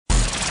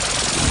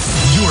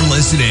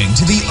listening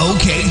to the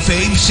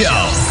Okayfabe Show,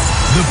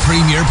 the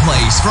premier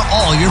place for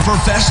all your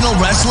professional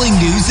wrestling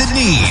news and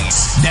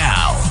needs.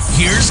 Now,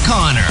 here's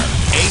Connor,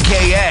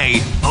 aka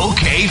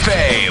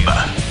Okayfabe.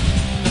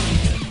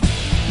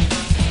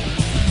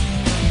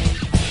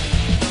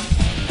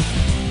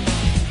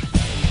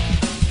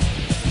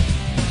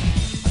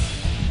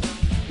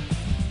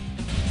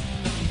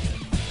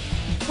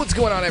 What's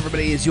going on,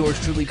 everybody? It's yours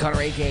truly,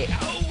 Connor, aka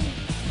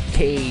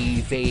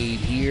Okayfabe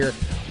here.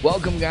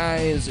 Welcome,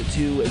 guys,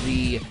 to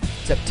the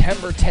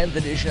September 10th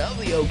edition of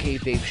the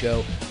Okayfabe Show.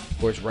 Of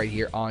course, right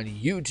here on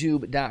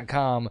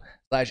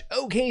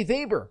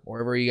YouTube.com/Okayfaber,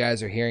 wherever you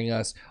guys are hearing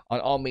us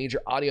on all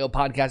major audio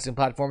podcasting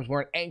platforms.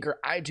 We're on Anchor,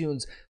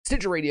 iTunes,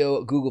 Stitcher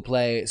Radio, Google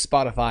Play,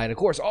 Spotify, and of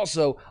course,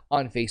 also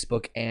on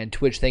Facebook and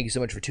Twitch. Thank you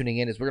so much for tuning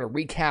in as we're going to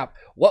recap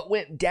what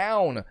went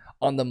down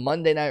on the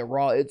Monday Night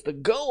Raw. It's the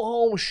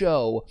go-home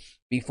show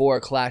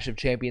before Clash of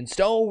Champions.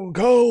 Stone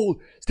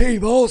Cold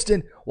Steve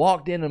Austin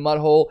walked in a mud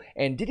hole,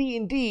 and did he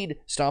indeed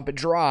stomp it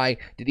dry?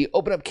 Did he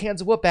open up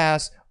cans of whoop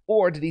ass,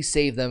 or did he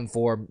save them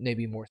for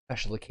maybe a more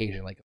special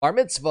occasion like a bar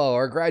mitzvah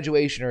or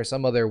graduation or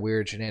some other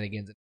weird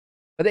shenanigans?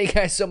 But thank you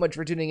guys so much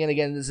for tuning in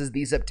again. This is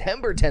the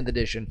September 10th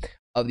edition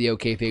of the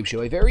Okayfabe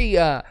Show.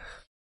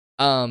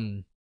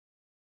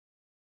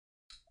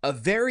 A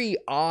very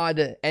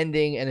odd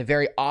ending and a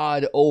very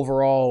odd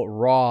overall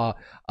Raw.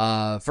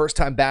 First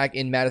time back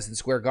in Madison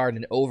Square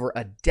Garden in over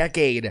a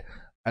decade,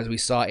 as we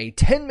saw a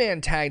 10-man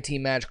tag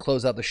team match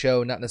close out the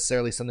show. Not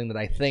necessarily something that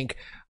I think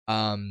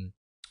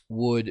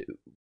would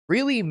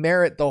really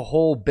merit the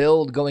whole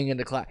build going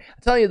into Clash.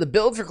 I'm telling you, the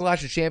build for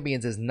Clash of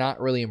Champions has not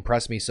really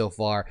impressed me so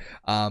far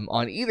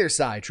on either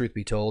side, truth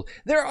be told.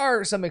 There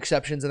are some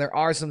exceptions, and there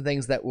are some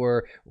things that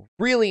were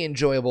really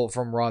enjoyable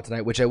from Raw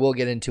tonight, which I will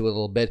get into a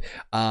little bit.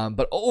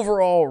 But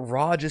overall,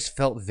 Raw just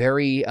felt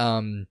very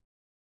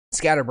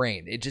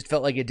scatterbrained. It just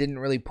felt like it didn't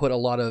really put a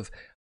lot of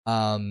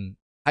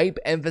hype,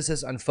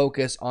 emphasis on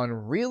focus on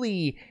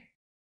really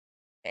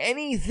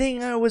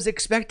anything I was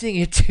expecting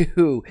it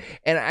to.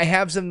 And I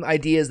have some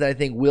ideas that I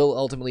think will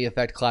ultimately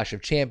affect Clash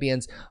of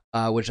Champions,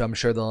 which I'm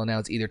sure they'll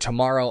announce either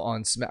tomorrow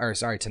on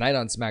tonight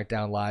on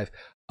SmackDown Live,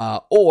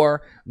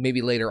 or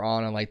maybe later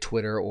on like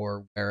Twitter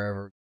or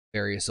wherever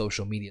various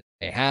social media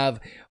they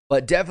have.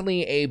 But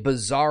definitely a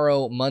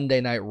bizarro Monday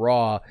Night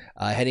Raw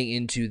heading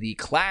into the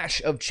Clash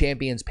of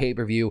Champions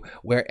pay-per-view,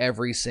 where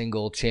every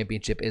single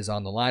championship is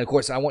on the line. Of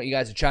course, I want you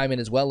guys to chime in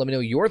as well. Let me know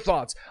your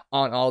thoughts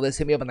on all this.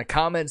 Hit me up in the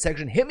comment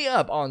section. Hit me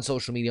up on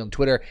social media, on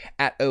Twitter,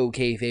 at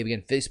Okayfabe,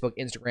 again, Facebook,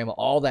 Instagram,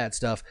 all that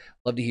stuff.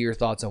 Love to hear your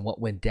thoughts on what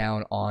went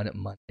down on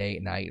Monday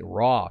Night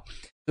Raw.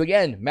 So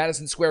again,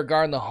 Madison Square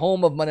Garden, the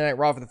home of Monday Night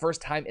Raw for the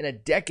first time in a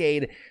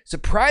decade.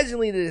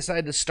 Surprisingly, they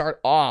decided to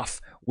start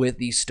off with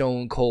the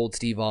Stone Cold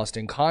Steve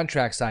Austin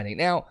contract signing.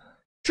 Now,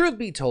 truth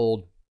be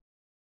told,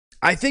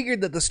 I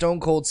figured that the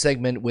Stone Cold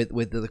segment with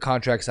the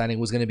contract signing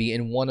was going to be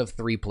in one of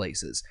three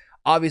places.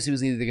 Obviously, it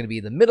was either going to be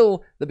the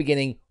middle, the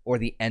beginning, or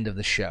the end of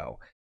the show.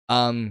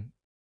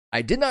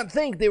 I did not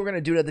think they were going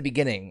to do it at the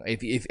beginning.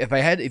 If you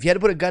had to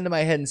put a gun to my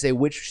head and say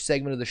which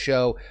segment of the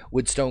show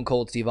would Stone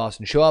Cold Steve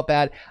Austin show up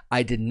at,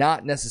 I did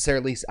not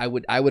necessarily. I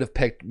would have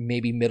picked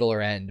maybe middle or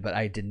end, but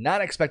I did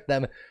not expect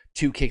them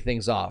to kick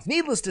things off.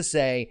 Needless to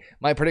say,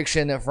 my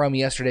prediction from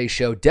yesterday's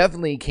show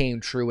definitely came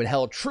true and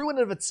held true in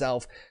and of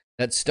itself,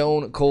 that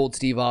Stone Cold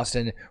Steve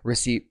Austin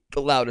received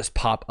the loudest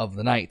pop of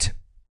the night.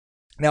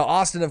 Now,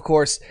 Austin, of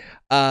course,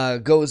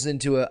 goes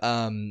into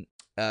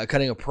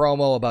cutting a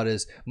promo about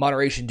his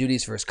moderation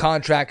duties for his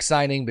contract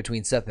signing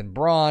between Seth and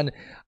Braun.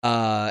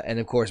 And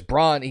of course,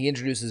 he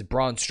introduces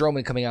Braun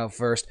Strowman coming out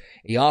first.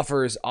 He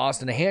offers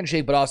Austin a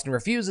handshake, but Austin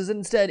refuses and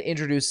instead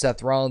introduces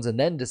Seth Rollins and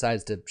then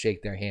decides to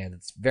shake their hand.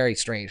 It's very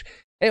strange.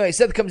 Anyway,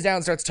 Seth comes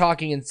down, starts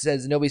talking, and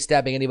says nobody's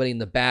stabbing anybody in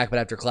the back, but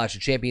after Clash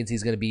of Champions,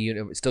 he's going to be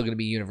still going to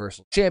be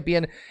Universal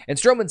Champion. And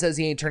Strowman says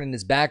he ain't turning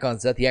his back on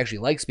Seth. He actually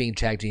likes being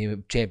tag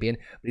team champion,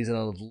 but he's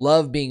going to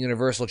love being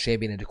Universal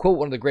Champion. And to quote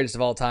one of the greatest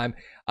of all time,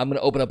 I'm going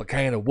to open up a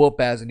can of whoop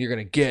ass, and you're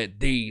going to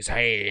get these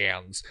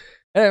hands.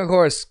 And of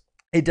course,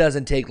 it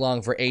doesn't take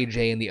long for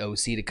AJ and the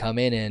OC to come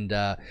in and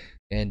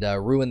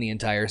ruin the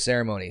entire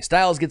ceremony.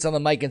 Styles gets on the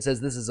mic and says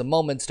this is a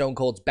moment. Stone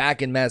Cold's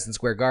back in Madison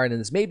Square Garden,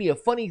 and this may be a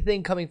funny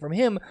thing coming from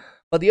him,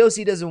 but the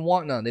OC doesn't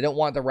want none. They don't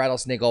want the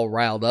rattlesnake all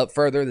riled up.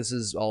 Further, this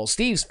is all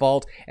Steve's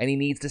fault, and he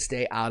needs to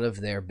stay out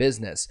of their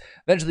business.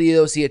 Eventually, the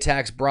OC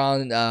attacks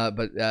Braun,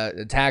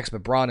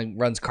 but Braun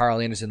runs Carl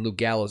Anderson, Luke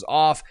Gallows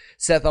off.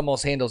 Seth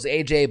almost handles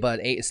AJ,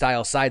 but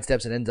Styles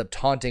sidesteps and ends up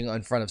taunting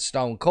in front of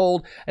Stone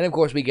Cold. And of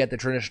course, we get the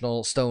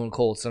traditional Stone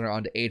Cold Stunner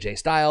onto AJ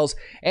Styles,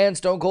 and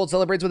Stone Cold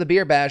celebrates with a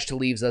beer bash to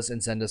leave us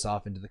and send us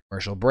off into the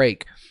commercial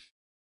break.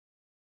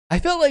 I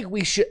felt like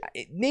we should,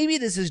 maybe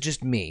this is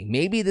just me,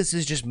 maybe this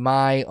is just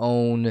my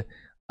own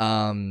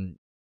blasé,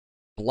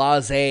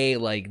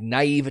 like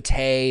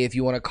naivete, if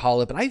you want to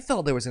call it, but I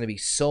felt there was going to be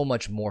so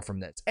much more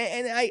from this.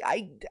 And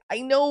I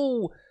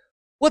know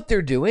what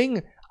they're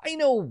doing. I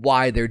know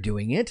why they're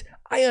doing it.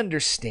 I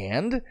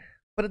understand.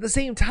 But at the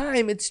same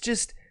time, it's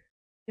just,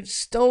 if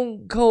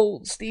Stone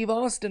Cold Steve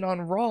Austin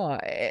on Raw,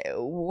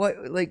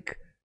 what, like,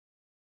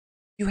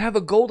 you have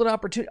a golden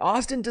opportunity.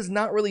 Austin does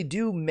not really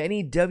do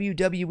many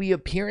WWE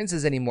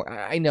appearances anymore.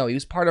 I know he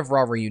was part of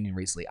Raw Reunion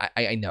recently.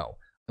 I know.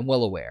 I'm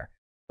well aware.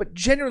 But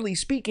generally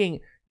speaking,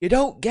 you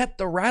don't get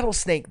the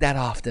rattlesnake that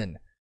often.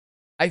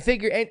 I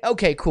figured, and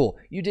okay, cool.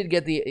 You did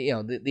get the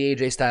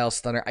AJ Styles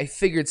stunner. I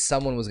figured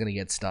someone was gonna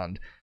get stunned.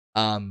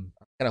 I'm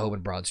kind of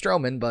hoping Braun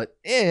Strowman, but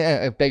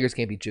beggars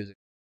can't be choosers.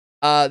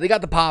 They got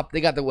the pop.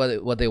 They got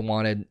what they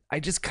wanted. I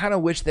just kind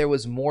of wish there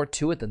was more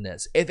to it than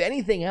this. If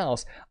anything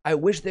else, I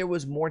wish there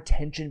was more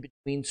tension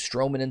between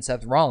Strowman and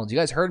Seth Rollins. You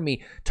guys heard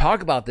me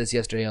talk about this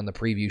yesterday on the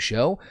preview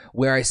show,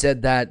 where I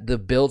said that the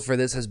build for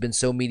this has been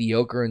so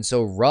mediocre and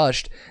so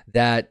rushed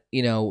that,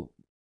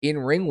 in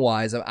ring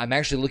wise, I'm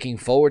actually looking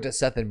forward to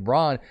Seth and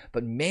Braun,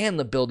 but man,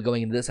 the build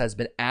going into this has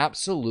been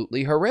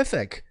absolutely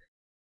horrific.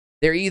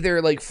 They're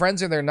either like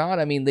friends or they're not.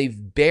 I mean, they've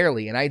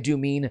barely, and I do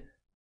mean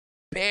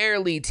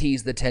barely,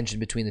 teased the tension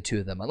between the two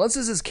of them. Unless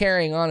this is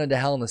carrying on into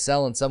Hell in a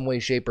Cell in some way,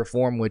 shape, or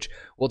form, which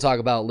we'll talk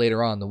about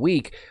later on in the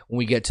week when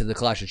we get to the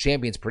Clash of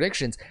Champions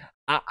predictions.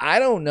 I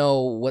don't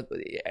know what.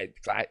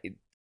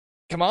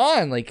 Come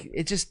on, like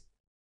it just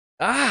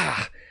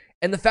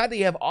And the fact that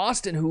you have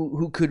Austin,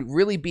 who could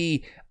really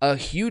be a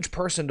huge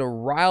person to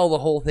rile the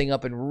whole thing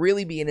up and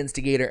really be an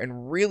instigator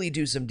and really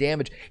do some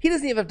damage. He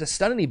doesn't even have to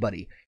stun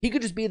anybody. He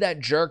could just be that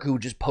jerk who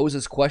just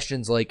poses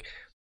questions like,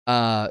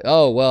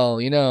 oh,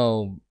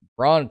 well,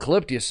 Braun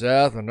clipped you,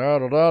 Seth, and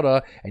da-da-da-da.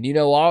 And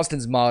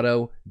Austin's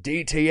motto,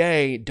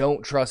 DTA,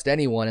 don't trust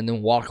anyone, and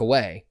then walk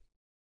away.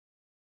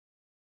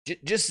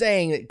 Just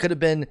saying, it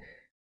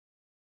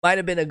might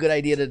have been a good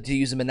idea to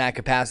use him in that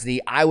capacity.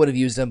 I would have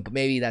used him, but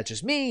maybe that's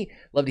just me.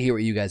 Love to hear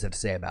what you guys have to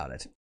say about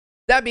it.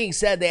 That being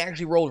said, they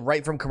actually rolled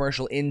right from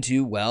commercial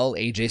into,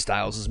 AJ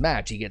Styles'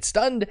 match. He gets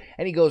stunned,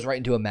 and he goes right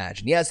into a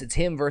match. And yes, it's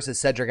him versus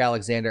Cedric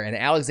Alexander, and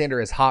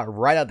Alexander is hot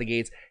right out the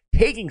gates,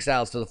 taking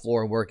Styles to the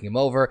floor and working him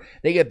over.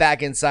 They get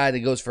back inside. He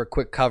goes for a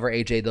quick cover.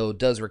 AJ, though,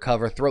 does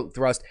recover, throat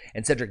thrust,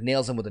 and Cedric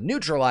nails him with a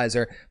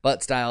neutralizer,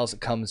 but Styles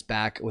comes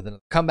back with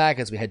another comeback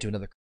as we head to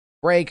another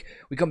break.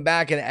 We come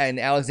back and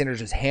Alexander's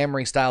just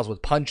hammering Styles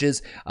with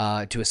punches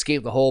to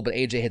escape the hole, but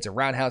AJ hits a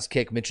roundhouse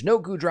kick,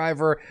 Michinoku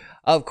driver.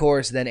 Of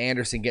course, then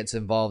Anderson gets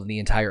involved in the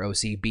entire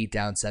OC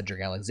beatdown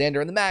Cedric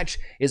Alexander, and the match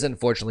is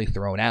unfortunately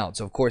thrown out.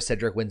 So, of course,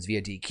 Cedric wins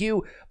via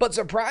DQ, but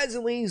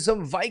surprisingly,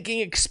 some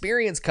Viking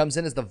experience comes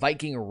in as the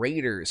Viking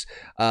Raiders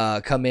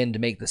come in to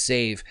make the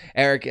save.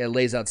 Eric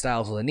lays out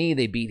Styles with a knee.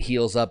 They beat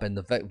heels up and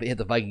hit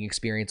the Viking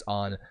experience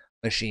on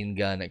Machine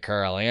Gun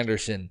Carl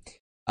Anderson.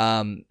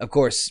 Of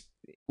course,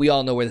 we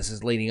all know where this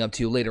is leading up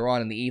to. Later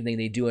on in the evening,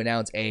 they do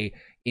announce a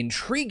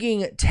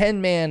intriguing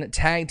 10-man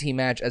tag team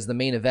match as the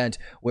main event,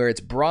 where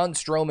it's Braun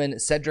Strowman,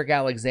 Cedric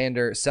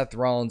Alexander, Seth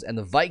Rollins, and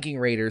the Viking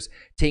Raiders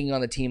taking on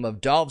the team of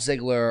Dolph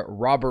Ziggler,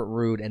 Robert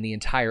Roode, and the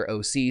entire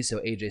OC, so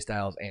AJ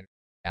Styles and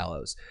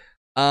Gallows.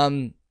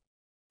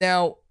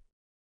 Now,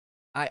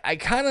 I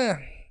kind of...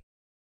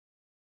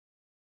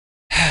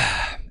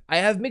 I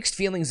have mixed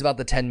feelings about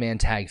the 10-man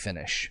tag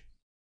finish.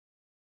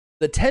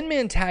 The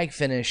 10-man tag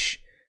finish...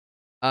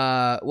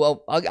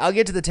 I'll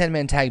get to the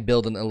 10-man tag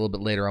build in a little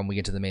bit later on when we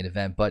get to the main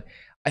event, but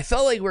I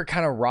felt like we're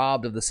kind of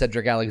robbed of the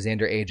Cedric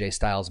Alexander AJ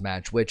Styles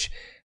match, which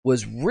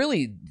was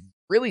really,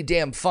 really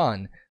damn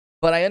fun.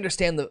 But I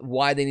understand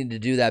why they need to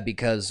do that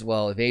because,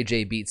 well, if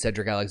AJ beat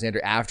Cedric Alexander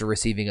after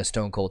receiving a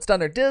Stone Cold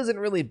Stunner, doesn't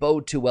really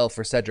bode too well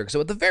for Cedric.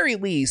 So at the very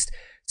least,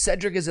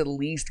 Cedric is at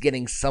least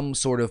getting some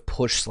sort of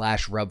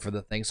push/rub for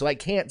the thing. So I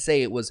can't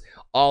say it was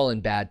all in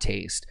bad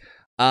taste.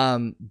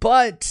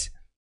 But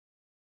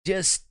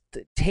just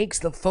takes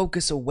the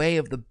focus away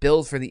of the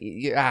build for the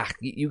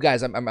you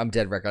guys. I'm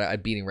dead record. I'm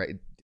beating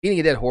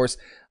a dead horse.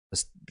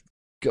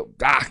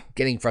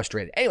 Getting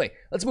frustrated. Anyway,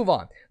 let's move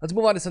on. Let's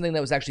move on to something that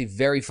was actually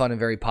very fun and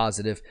very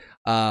positive.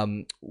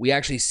 We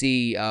actually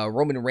see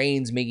Roman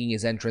Reigns making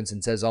his entrance,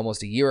 and says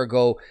almost a year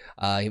ago,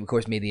 he of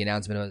course made the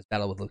announcement of his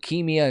battle with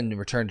leukemia and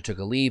returned took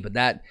a leave. But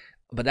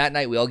that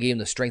night we all gave him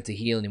the strength to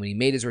heal, and when he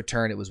made his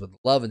return, it was with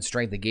love and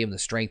strength that gave him the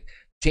strength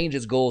to change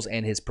his goals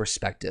and his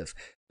perspective.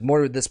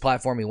 More with this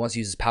platform, he wants to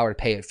use his power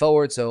to pay it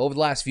forward. So over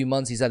the last few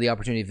months, he's had the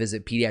opportunity to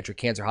visit pediatric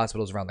cancer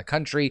hospitals around the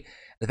country.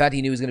 The fact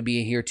he knew he was going to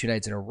be here 2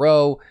 nights in a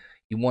row,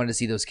 he wanted to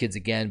see those kids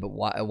again, but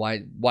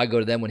why go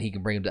to them when he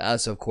can bring them to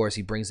us? So of course,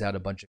 he brings out a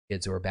bunch of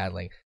kids who are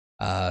battling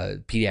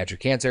pediatric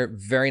cancer.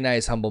 Very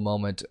nice, humble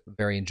moment.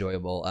 Very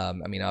enjoyable. I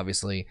mean,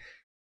 obviously,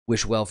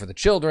 wish well for the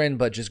children,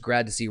 but just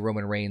glad to see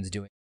Roman Reigns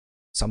doing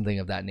something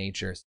of that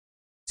nature.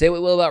 Say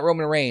what we will about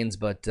Roman Reigns,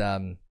 but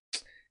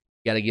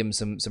got to give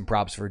him some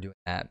props for doing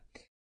that.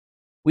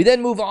 We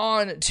then move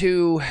on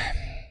to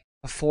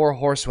a 4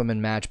 horsewomen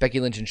match. Becky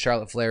Lynch and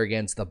Charlotte Flair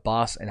against the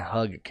Boss and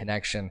Hug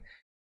Connection.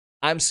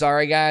 I'm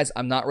sorry, guys.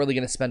 I'm not really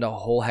going to spend a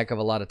whole heck of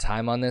a lot of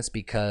time on this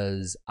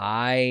because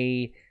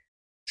I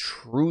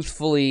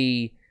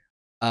truthfully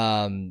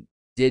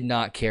did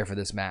not care for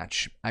this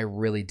match. I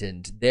really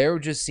didn't. There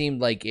just seemed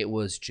like it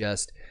was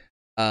just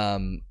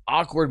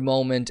awkward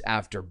moment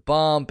after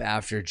bump,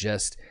 after it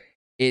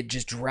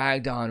just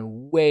dragged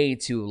on way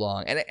too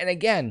long. And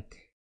again,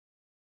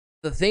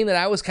 the thing that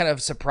I was kind of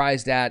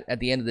surprised at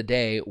the end of the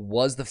day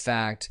was the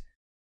fact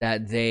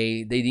that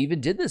they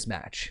even did this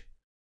match.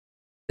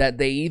 That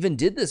they even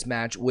did this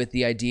match with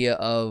the idea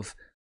of,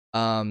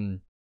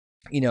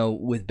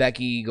 with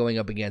Becky going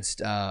up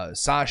against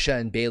Sasha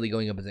and Bayley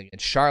going up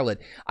against Charlotte.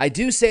 I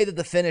do say that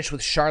the finish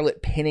with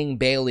Charlotte pinning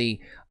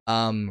Bayley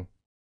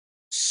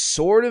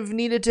sort of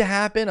needed to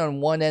happen.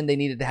 On one end, they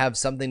needed to have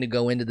something to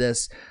go into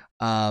this,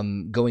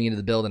 going into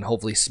the build, and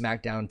hopefully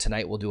SmackDown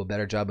tonight will do a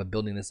better job of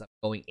building this up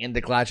going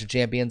into Clash of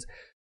Champions.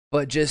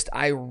 But just,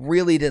 I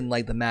really didn't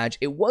like the match.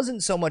 It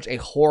wasn't so much a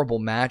horrible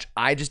match.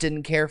 I just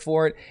didn't care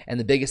for it. And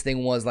the biggest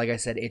thing was, like I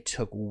said, it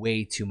took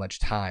way too much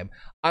time.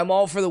 I'm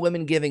all for the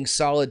women giving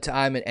solid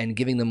time and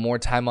giving them more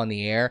time on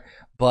the air.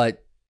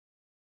 But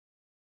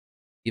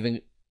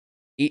even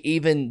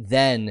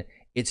then,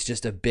 it's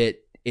just a bit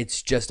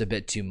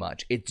too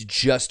much. It's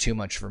just too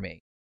much for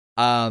me.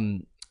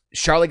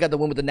 Charlotte got the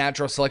win with the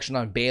natural selection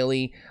on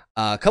Bayley.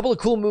 A couple of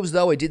cool moves,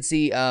 though. I did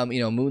see,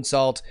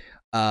 moonsault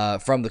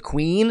from the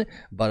Queen,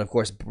 but of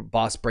course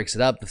Boss breaks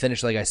it up. The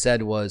finish, like I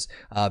said, was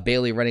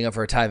Bayley running up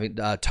for a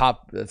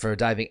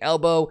diving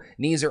elbow.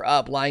 Knees are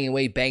up, lying in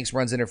wait. Banks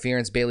runs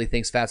interference. Bayley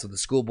thinks fast with the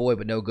schoolboy,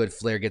 but no good.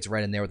 Flair gets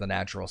right in there with a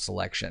natural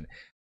selection.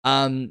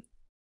 Like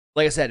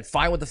I said,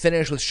 fine with the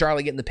finish with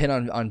Charlotte getting the pin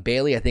on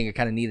Bayley. I think it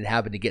kind of needed to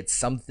happen to get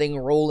something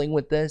rolling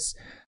with this.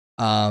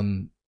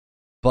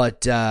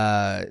 But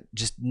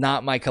just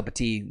not my cup of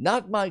tea.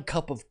 Not my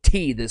cup of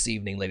tea this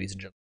evening, ladies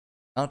and gentlemen.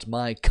 Not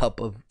my cup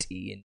of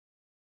tea.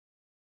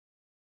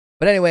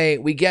 But anyway,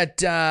 we get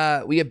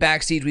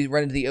backstage. We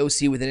run into the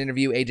OC with an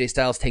interview. AJ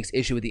Styles takes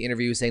issue with the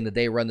interview, saying that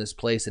they run this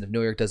place and if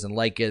New York doesn't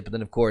like it. But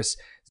then, of course,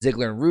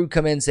 Ziggler and Rude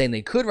come in saying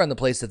they could run the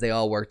place if they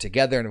all work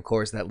together. And, of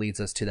course, that leads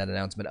us to that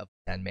announcement of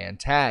the 10-man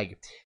tag.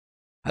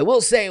 I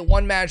will say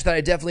one match that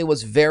I definitely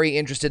was very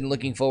interested in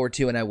looking forward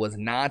to, and I was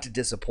not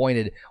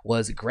disappointed,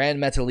 was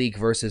Grand Metalik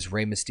versus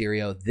Rey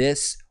Mysterio.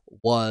 This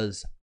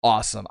was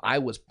awesome. I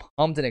was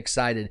pumped and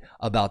excited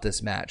about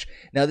this match.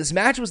 Now, this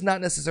match was not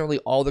necessarily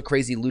all the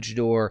crazy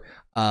luchador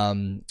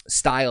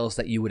styles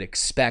that you would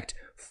expect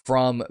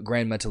from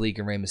Grand Metalik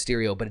and Rey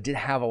Mysterio, but it did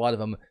have a lot of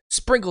them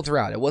sprinkled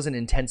throughout. It wasn't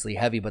intensely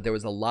heavy, but there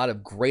was a lot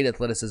of great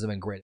athleticism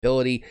and great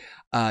ability.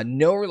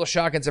 No real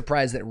shock and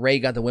surprise that Rey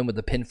got the win with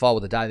the pinfall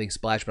with a diving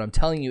splash, but I'm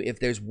telling you, if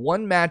there's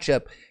one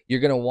matchup you're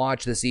going to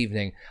watch this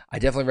evening, I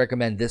definitely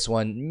recommend this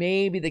one.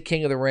 Maybe the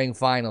King of the Ring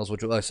finals,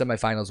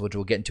 semifinals, which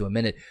we'll get into in a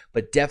minute,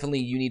 but definitely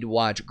you need to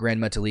watch Grand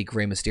Metalik,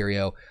 Rey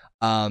Mysterio.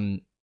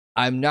 I'm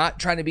not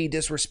trying to be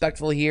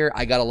disrespectful here.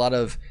 I got a lot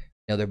of,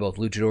 they're both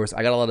luchadors.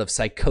 I got a lot of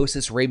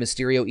Psychosis, Rey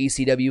Mysterio,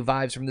 ECW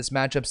vibes from this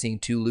matchup, seeing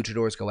two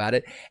luchadors go at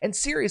it. And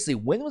seriously,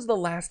 when was the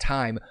last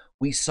time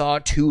we saw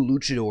two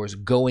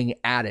luchadors going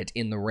at it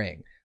in the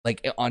ring,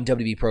 like on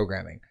WWE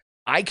programming?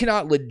 I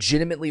cannot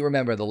legitimately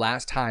remember the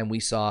last time we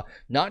saw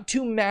not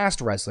two masked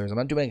wrestlers. I'm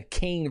not doing a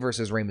Kane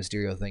versus Rey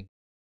Mysterio thing,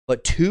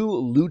 but two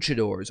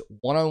luchadors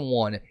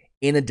one-on-one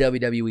in a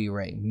WWE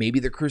ring.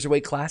 Maybe the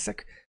Cruiserweight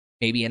Classic,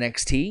 maybe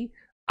NXT.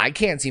 I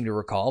can't seem to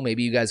recall.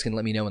 Maybe you guys can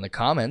let me know in the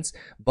comments,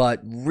 but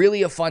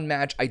really a fun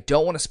match. I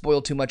don't want to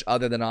spoil too much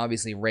other than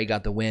obviously Rey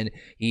got the win.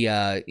 He,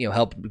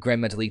 helped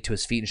Grand Metalik to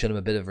his feet and showed him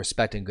a bit of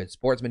respect and good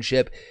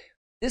sportsmanship.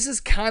 This is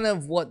kind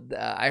of what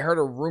I heard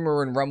a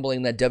rumor and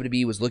rumbling that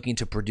WWE was looking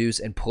to produce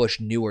and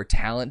push newer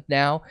talent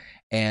now.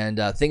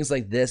 And things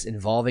like this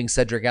involving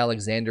Cedric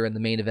Alexander in the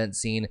main event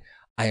scene,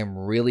 I am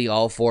really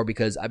all for,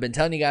 because I've been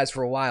telling you guys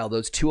for a while,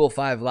 those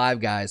 205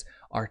 Live guys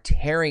are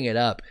tearing it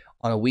up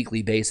on a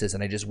weekly basis,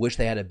 and I just wish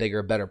they had a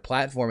bigger, better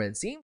platform. And it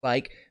seems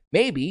like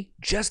maybe,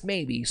 just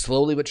maybe,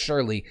 slowly but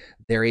surely,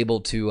 they're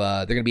going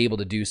to be able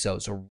to do so.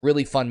 So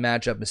really fun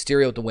matchup.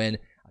 Mysterio with the win.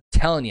 I'm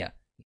telling you,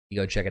 you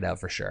go check it out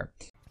for sure.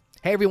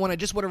 Hey everyone, I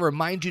just want to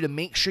remind you to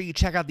make sure you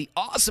check out the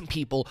awesome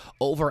people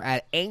over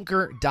at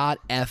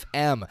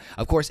Anchor.fm.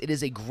 Of course, it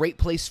is a great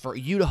place for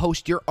you to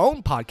host your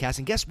own podcast,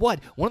 and guess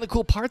what? One of the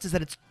cool parts is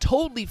that it's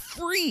totally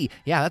free.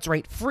 Yeah, that's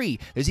right, free.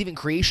 There's even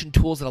creation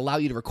tools that allow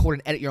you to record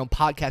and edit your own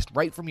podcast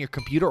right from your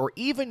computer or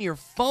even your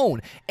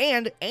phone,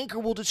 and Anchor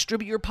will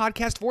distribute your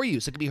podcast for you,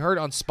 so it can be heard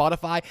on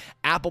Spotify,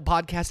 Apple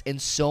Podcasts, and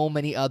so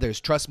many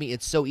others. Trust me,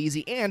 it's so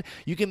easy, and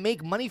you can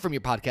make money from your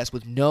podcast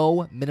with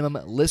no minimum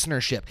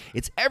listenership.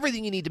 It's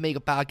everything you need to make a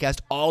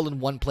podcast all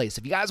in one place.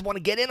 If you guys want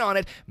to get in on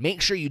it,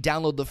 make sure you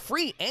download the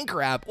free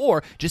Anchor app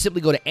or just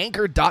simply go to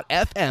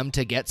Anchor.fm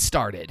to get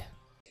started.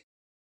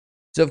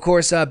 So, of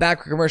course,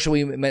 back for commercial,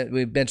 we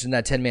mentioned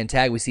that 10-man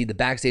tag. We see the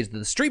backstage of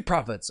the Street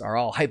Profits are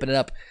all hyping it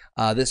up.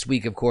 This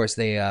week, of course,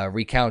 they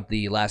recount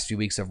the last few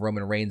weeks of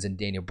Roman Reigns and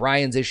Daniel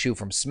Bryan's issue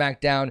from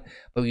SmackDown.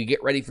 But we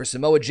get ready for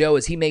Samoa Joe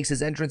as he makes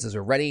his entrance, as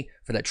we're ready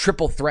for the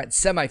triple threat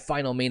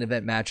semifinal main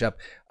event matchup,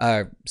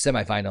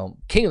 semifinal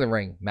King of the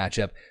Ring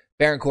matchup.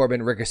 Baron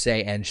Corbin,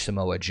 Ricochet, and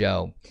Samoa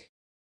Joe.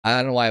 I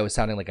don't know why I was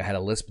sounding like I had a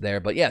lisp there,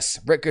 but yes,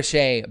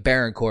 Ricochet,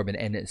 Baron Corbin,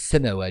 and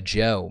Samoa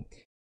Joe.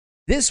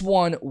 This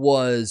one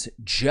was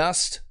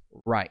just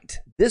right.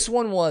 This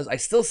one was, I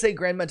still say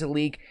Grand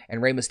Metalik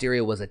and Rey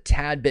Mysterio was a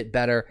tad bit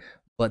better,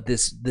 but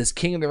this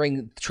King of the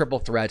Ring triple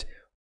threat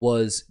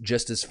was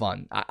just as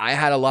fun. I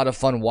had a lot of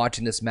fun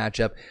watching this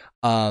matchup.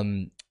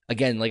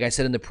 Again, like I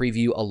said in the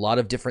preview, a lot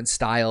of different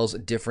styles,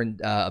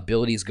 different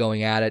abilities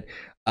going at it.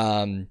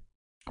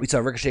 We saw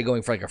Ricochet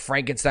going for like a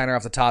Frankensteiner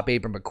off the top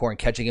apron, but Corbin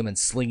catching him and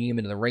slinging him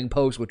into the ring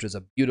post, which was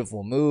a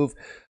beautiful move.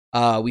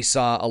 We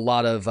saw a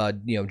lot of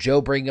Joe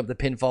bringing up the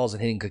pinfalls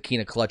and hitting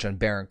Coquina clutch on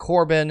Baron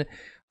Corbin.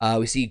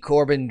 We see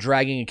Corbin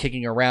dragging and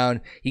kicking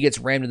around. He gets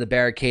rammed in the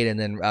barricade, and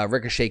then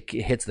Ricochet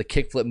hits the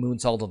kickflip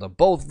moonsault onto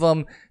both of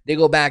them. They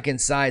go back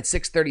inside.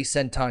 630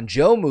 senton.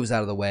 Joe moves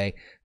out of the way.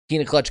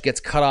 Coquina clutch gets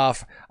cut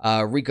off.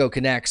 Rico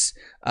connects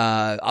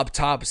up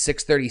top,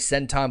 630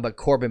 senton, but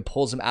Corbin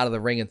pulls him out of the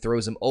ring and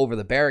throws him over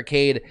the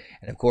barricade.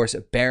 And of course,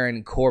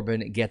 Baron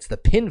Corbin gets the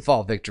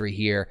pinfall victory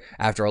here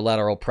after a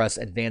lateral press,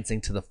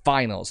 advancing to the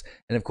finals.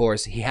 And of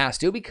course, he has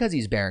to, because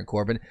he's Baron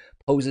Corbin,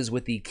 poses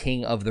with the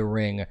King of the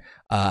Ring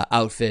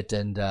outfit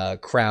and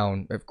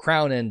crown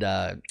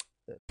and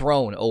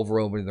throne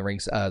over the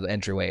ring's the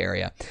entryway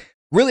area.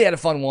 Really had a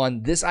fun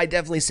one. This, I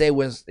definitely say,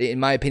 was, in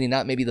my opinion,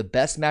 not maybe the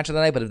best match of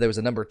the night, but if there was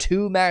a number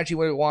 2 match you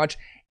wanted to watch,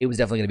 it was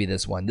definitely going to be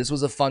this one. This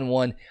was a fun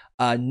one.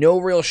 No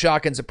real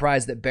shock and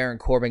surprise that Baron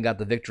Corbin got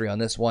the victory on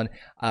this one.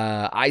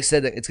 I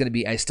said that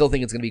I still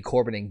think it's going to be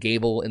Corbin and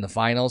Gable in the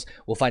finals.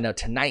 We'll find out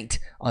tonight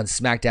on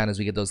SmackDown as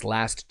we get those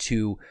last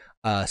 2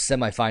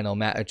 semifinal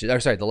matches.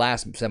 The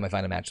last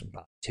semifinal match.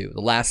 The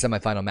last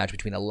semifinal match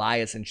between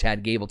Elias and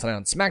Chad Gable tonight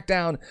on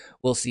SmackDown.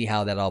 We'll see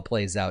how that all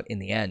plays out in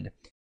the end.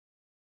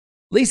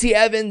 Lacey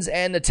Evans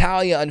and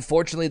Natalya,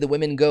 unfortunately, the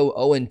women go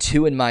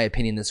 0-2 in my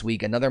opinion this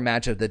week. Another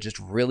matchup that just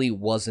really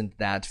wasn't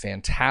that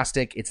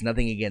fantastic. It's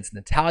nothing against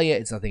Natalya.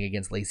 It's nothing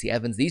against Lacey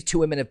Evans. These 2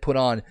 women have put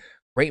on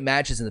great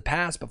matches in the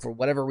past, but for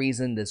whatever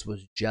reason, this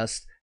was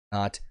just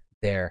not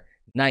their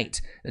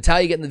night.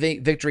 Natalya getting the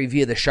victory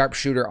via the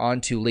sharpshooter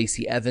onto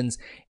Lacey Evans.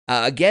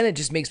 Again, it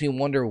just makes me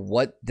wonder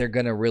what they're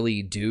going to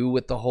really do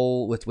with the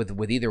whole,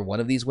 with either one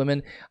of these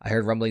women. I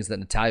heard rumblings that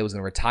Natalya was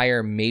going to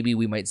retire. Maybe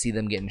we might see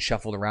them getting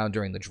shuffled around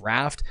during the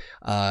draft,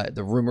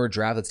 the rumored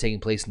draft that's taking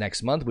place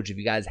next month, which if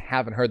you guys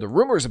haven't heard the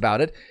rumors about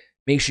it,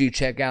 make sure you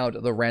check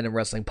out the Random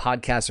Wrestling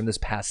podcast from this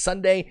past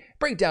Sunday.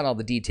 Break down all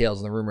the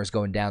details and the rumors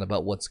going down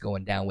about what's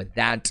going down with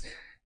that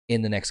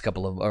in the next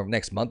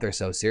next month or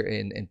so.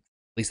 And at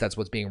least that's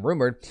what's being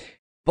rumored.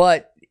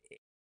 But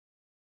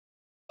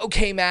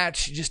okay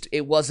match, just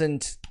it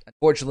wasn't,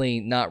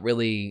 unfortunately, not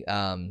really,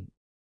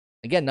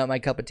 again, not my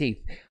cup of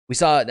tea. We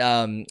saw,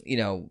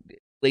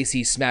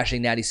 Lacey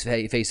smashing Natty's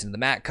face into the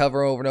mat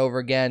cover over and over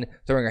again,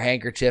 throwing her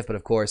handkerchief, but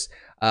of course,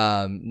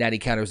 Natty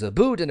counters a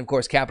boot and of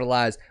course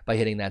capitalized by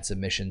hitting that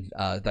submission,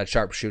 that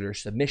sharpshooter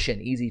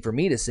submission. Easy for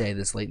me to say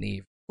this late in the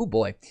evening. Oh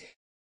boy.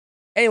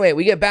 Anyway,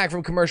 we get back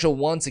from commercial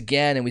once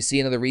again, and we see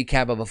another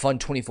recap of a fun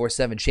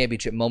 24/7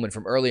 championship moment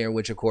from earlier, in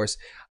which, of course,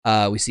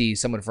 we see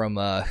someone from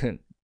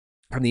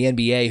the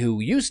NBA who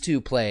used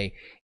to play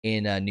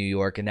in New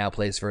York and now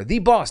plays for the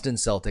Boston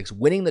Celtics,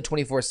 winning the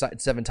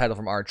 24/7 title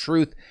from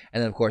R-Truth,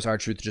 and then, of course,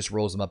 R-Truth just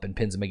rolls him up and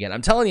pins him again.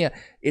 I'm telling you,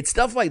 it's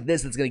stuff like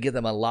this that's going to give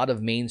them a lot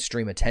of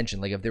mainstream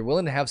attention. Like, if they're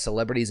willing to have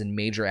celebrities and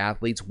major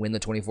athletes win the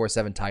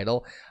 24/7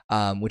 title,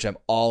 which I'm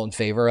all in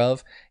favor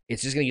of,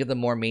 it's just going to give them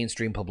more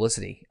mainstream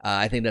publicity.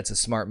 I think that's a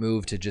smart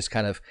move to just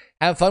kind of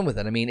have fun with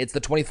it. I mean, it's the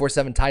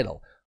 24/7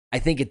 title. I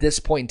think at this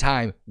point in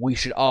time, we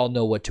should all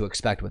know what to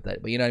expect with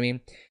it, but you know what I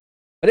mean?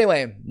 But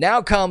anyway,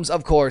 now comes,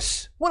 of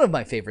course, one of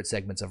my favorite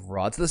segments of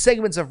Raw. It's the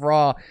segments of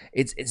Raw.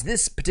 It's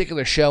this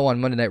particular show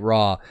on Monday Night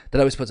Raw that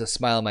always puts a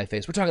smile on my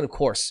face. We're talking, of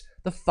course,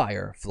 the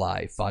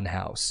Firefly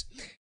Funhouse.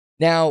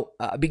 Now,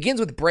 it begins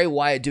with Bray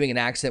Wyatt doing an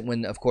accent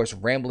when, of course,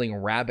 Rambling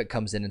Rabbit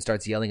comes in and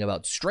starts yelling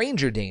about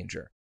stranger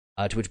danger,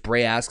 to which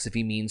Bray asks if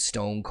he means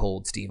Stone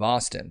Cold Steve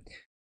Austin.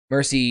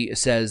 Mercy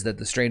says that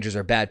the strangers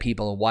are bad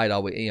people, and Wyatt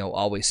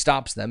always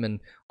stops them, and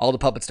all the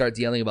puppets start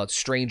yelling about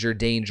stranger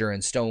danger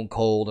and Stone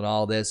Cold and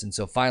all this, and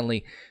so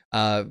finally,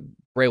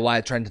 Bray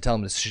Wyatt trying to tell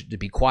them to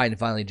be quiet, and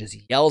finally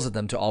just yells at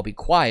them to all be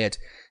quiet,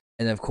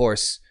 and then, of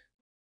course,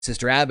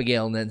 Sister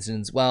Abigail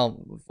mentions,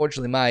 well,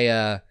 fortunately,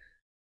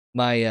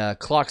 my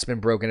clock's been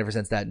broken ever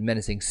since that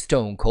menacing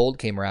Stone Cold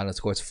came around, and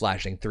of course,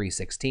 flashing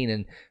 3:16,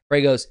 and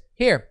Bray goes,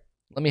 here,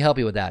 let me help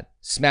you with that.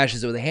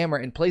 Smashes it with a hammer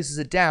and places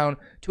it down,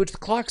 to which the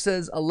clock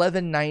says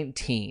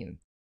 11:19.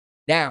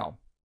 Now,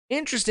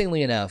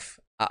 interestingly enough,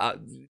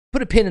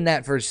 put a pin in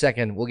that for a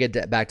second. We'll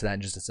get back to that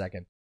in just a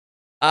second.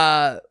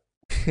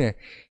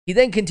 He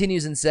then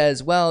continues and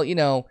says, well,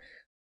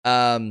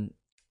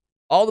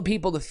 all the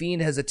people the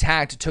Fiend has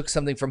attacked took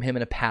something from him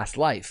in a past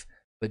life,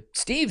 but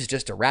Steve's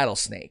just a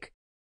rattlesnake.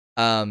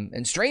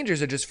 And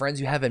strangers are just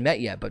friends you haven't met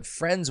yet, but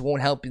friends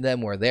won't help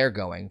them where they're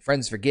going.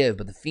 Friends forgive,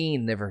 but the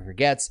Fiend never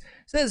forgets.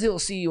 Says he'll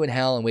see you in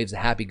hell and waves a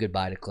happy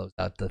goodbye to close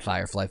out the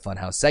Firefly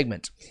Funhouse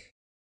segment.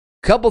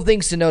 Couple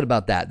things to note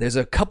about that. There's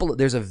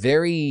a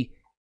very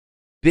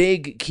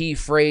big key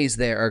phrase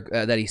there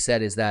that he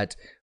said, is that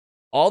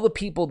all the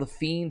people the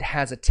Fiend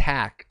has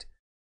attacked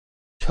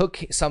took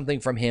something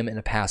from him in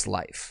a past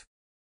life.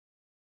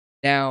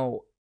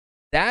 Now,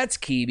 that's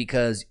key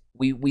because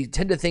we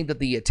tend to think that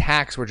the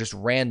attacks were just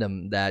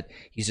random, that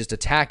he's just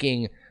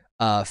attacking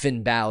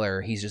Finn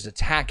Balor, he's just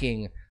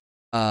attacking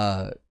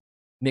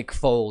Mick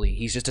Foley.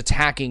 He's just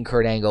attacking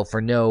Kurt Angle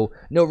for no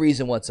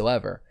reason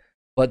whatsoever.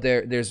 But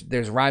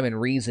there's rhyme and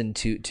reason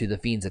to the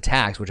Fiend's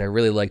attacks, which I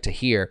really like to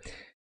hear.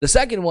 The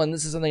second one,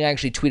 this is something I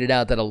actually tweeted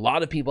out that a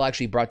lot of people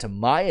actually brought to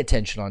my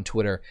attention on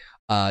Twitter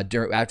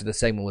after the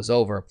segment was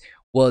over,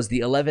 was the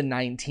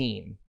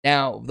 11-19.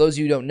 Now, those of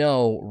you who don't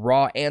know,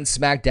 Raw and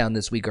SmackDown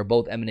this week are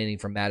both emanating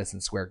from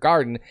Madison Square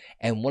Garden,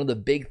 and one of the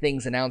big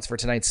things announced for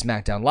tonight's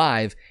SmackDown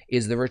Live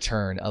is the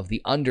return of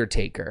The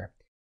Undertaker.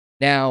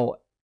 Now,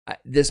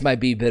 this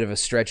might be a bit of a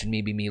stretch and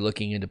maybe me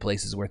looking into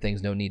places where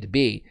things don't need to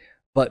be,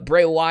 but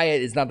Bray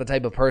Wyatt is not the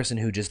type of person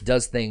who just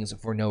does things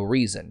for no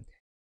reason.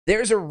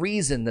 There's a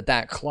reason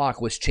that clock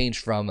was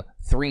changed from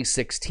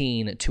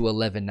 3:16 to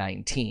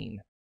 11:19.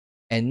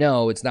 And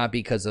no, it's not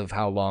because of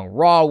how long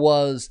Raw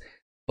was,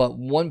 but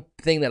one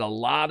thing that a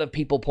lot of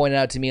people pointed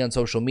out to me on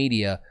social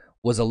media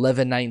was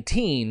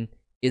 11:19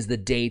 is the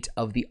date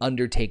of The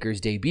Undertaker's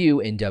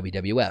debut in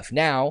WWF.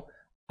 Now,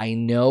 I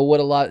know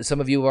what some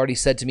of you have already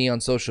said to me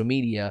on social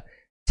media.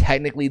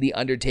 Technically, The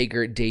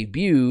Undertaker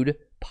debuted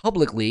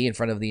publicly in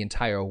front of the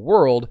entire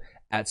world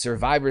at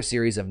Survivor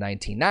Series of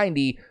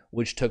 1990,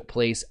 which took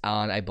place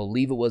on, I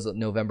believe it was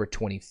November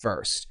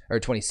 21st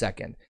or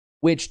 22nd,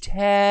 which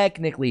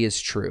technically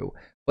is true.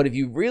 But if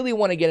you really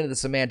want to get into the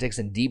semantics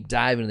and deep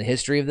dive into the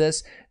history of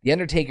this, The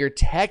Undertaker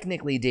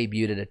technically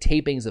debuted at a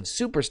tapings of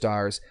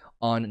Superstars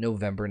on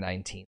November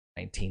 19th,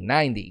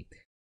 1990.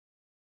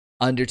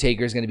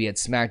 Undertaker is going to be at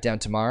SmackDown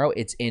tomorrow.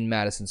 It's in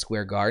Madison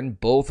Square Garden.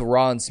 Both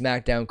Raw and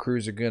SmackDown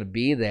crews are going to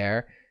be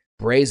there.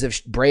 Bray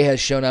has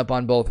shown up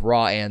on both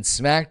Raw and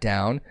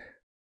SmackDown.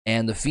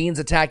 And the Fiend's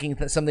attacking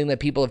something that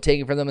people have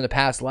taken from them in the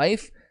past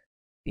life.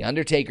 The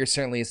Undertaker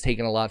certainly has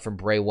taken a lot from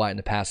Bray Wyatt in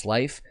the past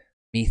life.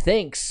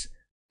 Methinks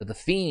that the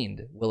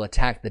Fiend will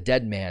attack the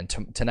Dead Man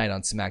tonight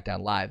on SmackDown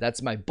Live.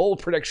 That's my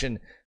bold prediction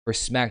for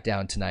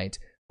SmackDown tonight.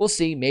 We'll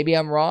see. Maybe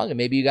I'm wrong, and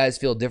maybe you guys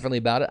feel differently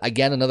about it.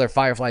 Again, another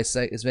Firefly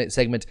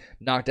segment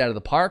knocked out of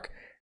the park.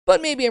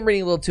 But maybe I'm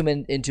reading a little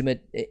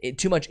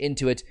too much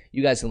into it.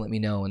 You guys can let me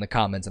know in the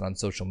comments and on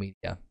social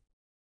media.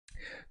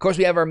 Of course,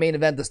 we have our main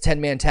event, this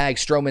 10-man tag,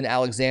 Strowman,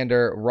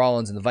 Alexander,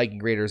 Rollins, and the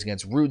Viking Raiders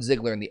against Rude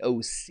Ziggler and the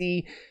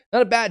OC.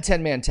 Not a bad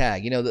 10-man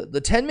tag. You know,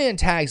 the 10-man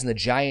tags and the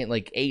giant,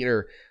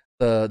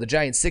 the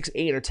giant 6,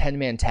 8, or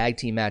 10-man tag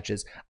team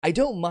matches, I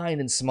don't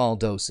mind in small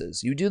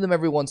doses. You do them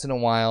every once in a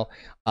while.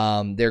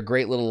 They're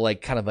great little,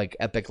 kind of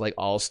epic,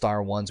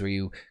 all-star ones where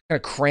you kind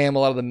of cram a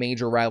lot of the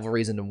major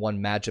rivalries into one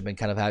matchup and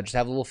kind of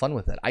have a little fun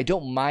with it. I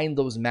don't mind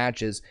those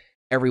matches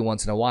every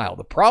once in a while.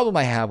 The problem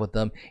I have with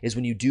them is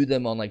when you do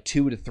them on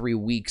 2 to 3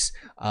 weeks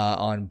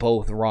on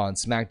both Raw and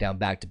SmackDown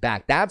back to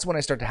back. That's when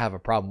I start to have a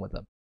problem with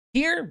them.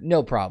 Here,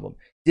 no problem.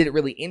 Did it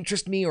really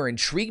interest me or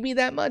intrigue me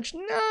that much?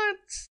 Not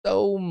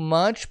so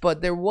much,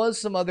 but there was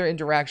some other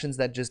interactions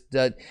that just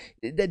that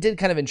did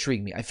kind of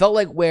intrigue me. I felt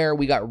like where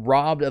we got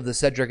robbed of the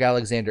Cedric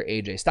Alexander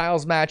AJ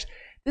Styles match,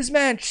 this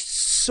match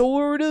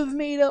sort of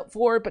made up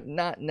for it, but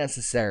not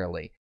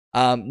necessarily.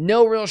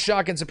 No real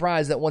shock and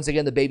surprise that once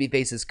again the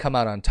babyfaces come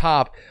out on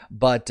top,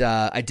 but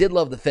I did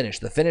love the finish.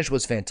 The finish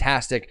was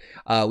fantastic.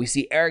 We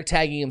see Eric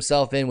tagging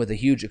himself in with a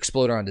huge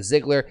exploder onto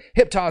Ziggler,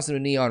 hip toss and a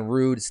knee on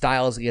Rude.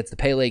 Styles gets the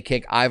Pele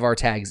kick. Ivar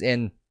tags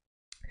in.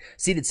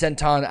 Seated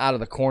senton out of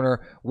the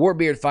corner.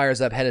 Warbeard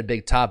fires up, headed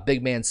big top.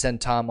 Big man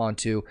senton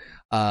onto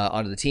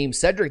the team.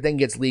 Cedric then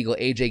gets legal.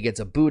 AJ gets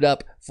a boot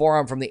up.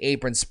 Forearm from the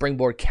apron.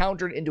 Springboard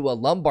countered into a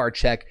lumbar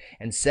check.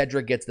 And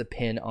Cedric gets the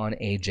pin on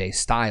AJ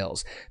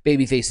Styles.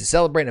 Babyfaces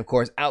celebrate. And of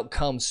course, out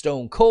comes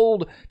Stone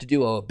Cold to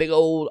do a big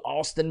old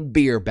Austin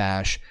beer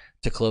bash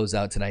to close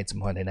out tonight's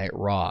Monday Night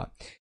Raw.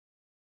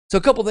 So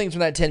a couple things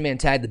from that 10-man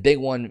tag, the big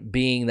one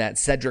being that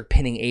Cedric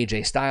pinning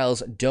AJ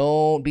Styles.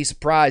 Don't be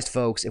surprised,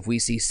 folks, if we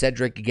see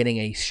Cedric getting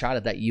a shot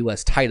at that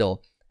U.S.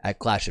 title at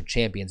Clash of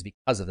Champions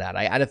because of that.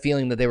 I had a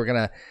feeling that they were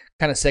going to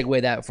kind of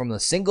segue that from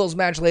the singles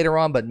match later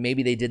on, but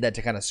maybe they did that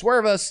to kind of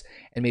swerve us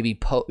and maybe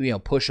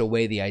push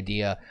away the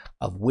idea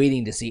of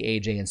waiting to see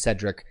AJ and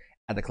Cedric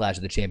at the Clash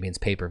of the Champions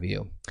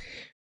pay-per-view.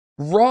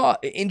 Raw,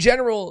 in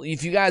general,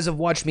 if you guys have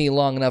watched me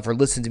long enough or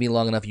listened to me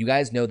long enough, you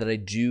guys know that I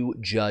do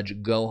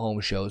judge go-home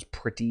shows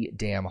pretty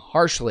damn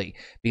harshly.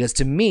 Because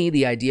to me,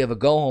 the idea of a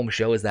go-home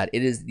show is that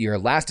it is your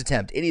last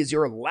attempt. It is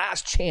your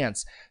last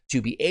chance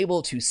to be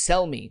able to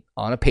sell me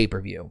on a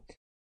pay-per-view.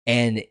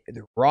 And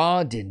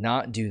Raw did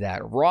not do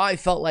that. Raw, I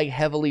felt like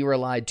heavily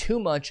relied too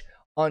much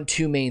on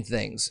two main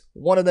things.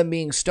 One of them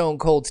being Stone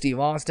Cold Steve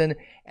Austin,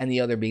 and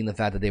the other being the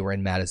fact that they were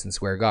in Madison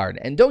Square Garden.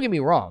 And don't get me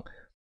wrong,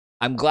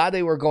 I'm glad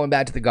they were going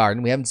back to the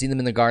Garden. We haven't seen them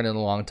in the Garden in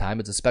a long time.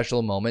 It's a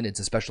special moment. It's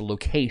a special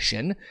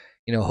location.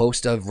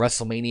 Host of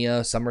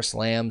WrestleMania,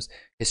 SummerSlams,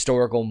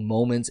 historical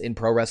moments in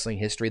pro wrestling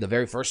history. The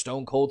very first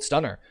Stone Cold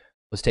Stunner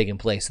was taking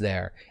place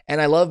there.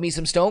 And I love me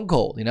some Stone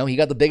Cold. He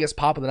got the biggest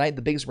pop of the night,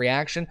 the biggest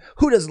reaction.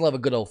 Who doesn't love a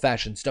good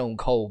old-fashioned Stone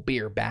Cold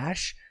beer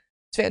bash?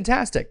 It's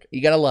fantastic.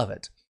 You got to love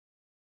it.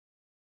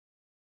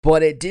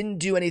 But it didn't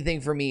do anything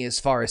for me as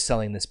far as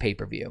selling this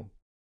pay-per-view.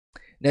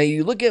 Now,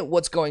 you look at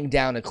what's going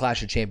down at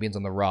Clash of Champions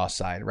on the Raw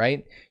side,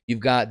 right?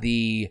 You've got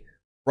the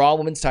Raw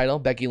Women's title,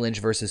 Becky Lynch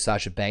versus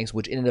Sasha Banks,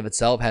 which in and of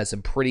itself has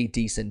some pretty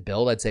decent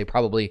build. I'd say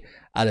probably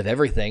out of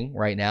everything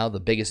right now,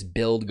 the biggest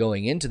build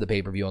going into the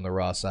pay-per-view on the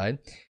Raw side.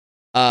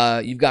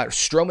 You've got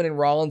Strowman and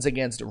Rollins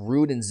against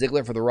Rude and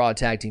Ziggler for the Raw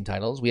Tag Team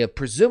titles. We have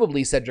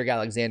presumably Cedric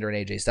Alexander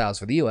and AJ Styles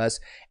for the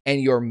US.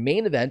 And your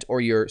main event,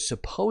 or your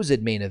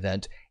supposed main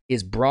event,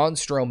 is Braun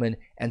Strowman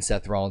and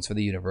Seth Rollins for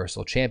the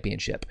Universal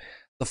Championship.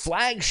 The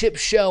flagship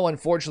show,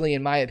 unfortunately,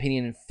 in my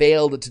opinion,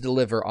 failed to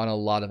deliver on a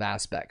lot of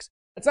aspects.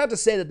 That's not to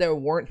say that there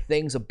weren't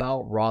things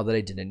about Raw that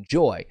I didn't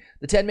enjoy.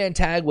 The 10-man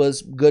tag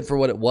was good for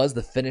what it was.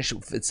 The finish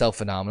itself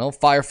phenomenal.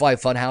 Firefly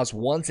Funhouse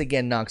once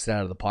again knocks it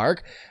out of the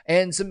park.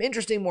 And some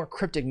interesting, more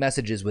cryptic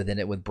messages within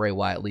it with Bray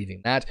Wyatt leaving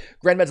that.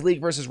 Grand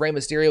Metalik versus Rey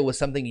Mysterio was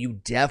something you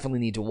definitely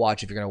need to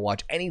watch if you're going to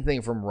watch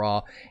anything from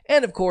Raw.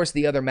 And of course,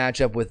 the other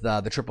matchup with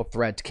the Triple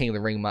Threat King of the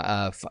Ring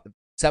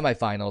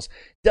semifinals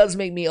does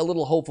make me a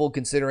little hopeful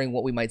considering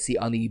what we might see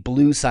on the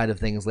blue side of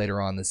things later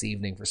on this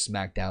evening for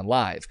SmackDown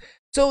Live.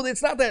 So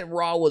it's not that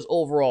Raw was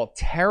overall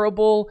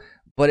terrible,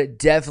 but it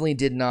definitely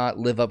did not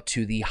live up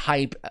to the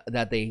hype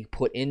that they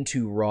put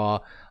into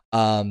Raw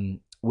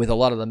with a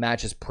lot of the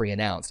matches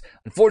pre-announced.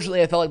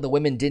 Unfortunately, I felt like the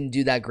women didn't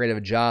do that great of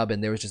a job,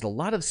 and there was just a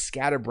lot of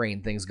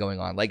scatterbrain things going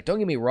on. Like, don't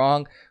get me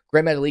wrong,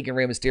 Grand Metalik and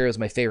Rey Mysterio is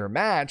my favorite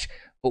match,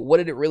 but what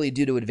did it really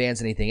do to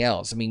advance anything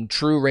else? I mean,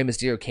 true, Rey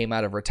Mysterio came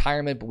out of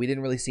retirement, but we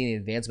didn't really see any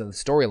advancement of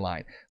the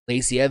storyline.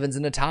 Lacey Evans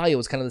and Natalya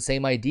was kind of the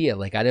same idea.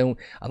 Like,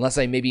 unless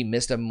I maybe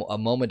missed a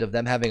moment of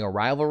them having a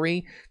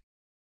rivalry,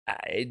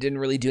 it didn't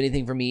really do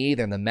anything for me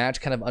either, and the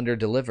match kind of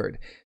under-delivered.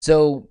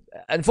 So,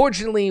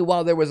 unfortunately,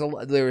 while there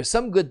were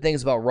some good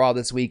things about Raw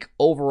this week,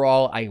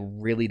 overall, I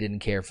really didn't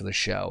care for the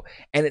show.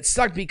 And it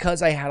sucked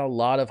because I had a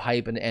lot of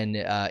hype and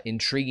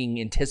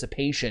intriguing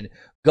anticipation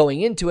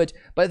going into it,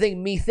 but I think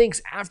methinks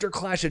after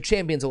Clash of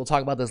Champions, and we'll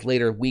talk about this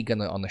later week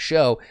on the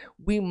show,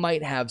 we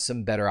might have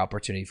some better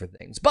opportunity for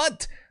things.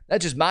 But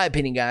that's just my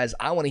opinion, guys.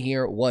 I want to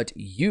hear what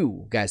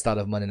you guys thought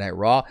of Monday Night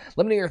Raw.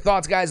 Let me know your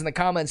thoughts, guys, in the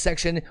comments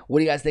section. What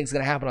do you guys think is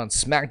going to happen on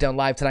SmackDown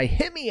Live tonight?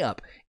 Hit me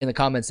up in the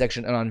comments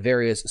section and on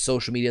various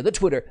social media, the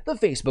Twitter, the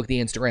Facebook,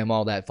 the Instagram,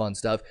 all that fun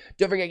stuff.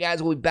 Don't forget,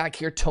 guys, we'll be back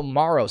here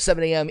tomorrow,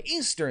 7 a.m.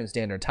 Eastern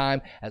Standard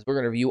Time, as we're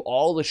going to review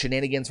all the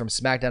shenanigans from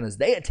SmackDown as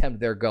they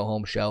attempt their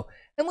go-home show.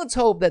 And let's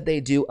hope that they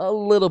do a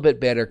little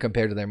bit better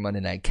compared to their Monday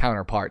night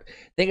counterpart.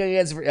 Thank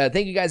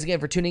you guys again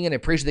for tuning in. I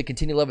appreciate the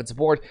continued love and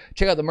support.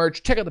 Check out the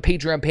merch. Check out the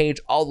Patreon page.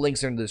 All the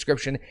links are in the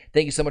description.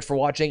 Thank you so much for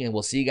watching, and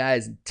we'll see you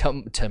guys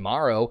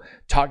tomorrow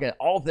talking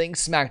all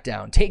things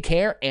SmackDown. Take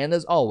care, and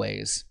as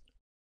always,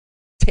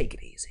 take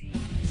it easy.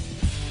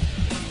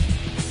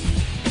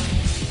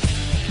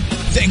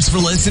 Thanks for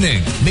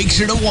listening. Make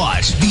sure to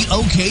watch the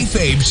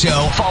Okayfabe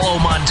Show. Follow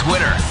him on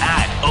Twitter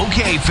at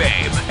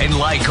Okayfabe and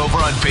like over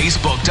on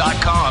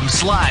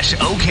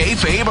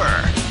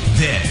Facebook.com/Okayfaber.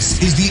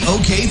 This is the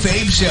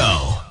Okayfabe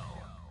Show.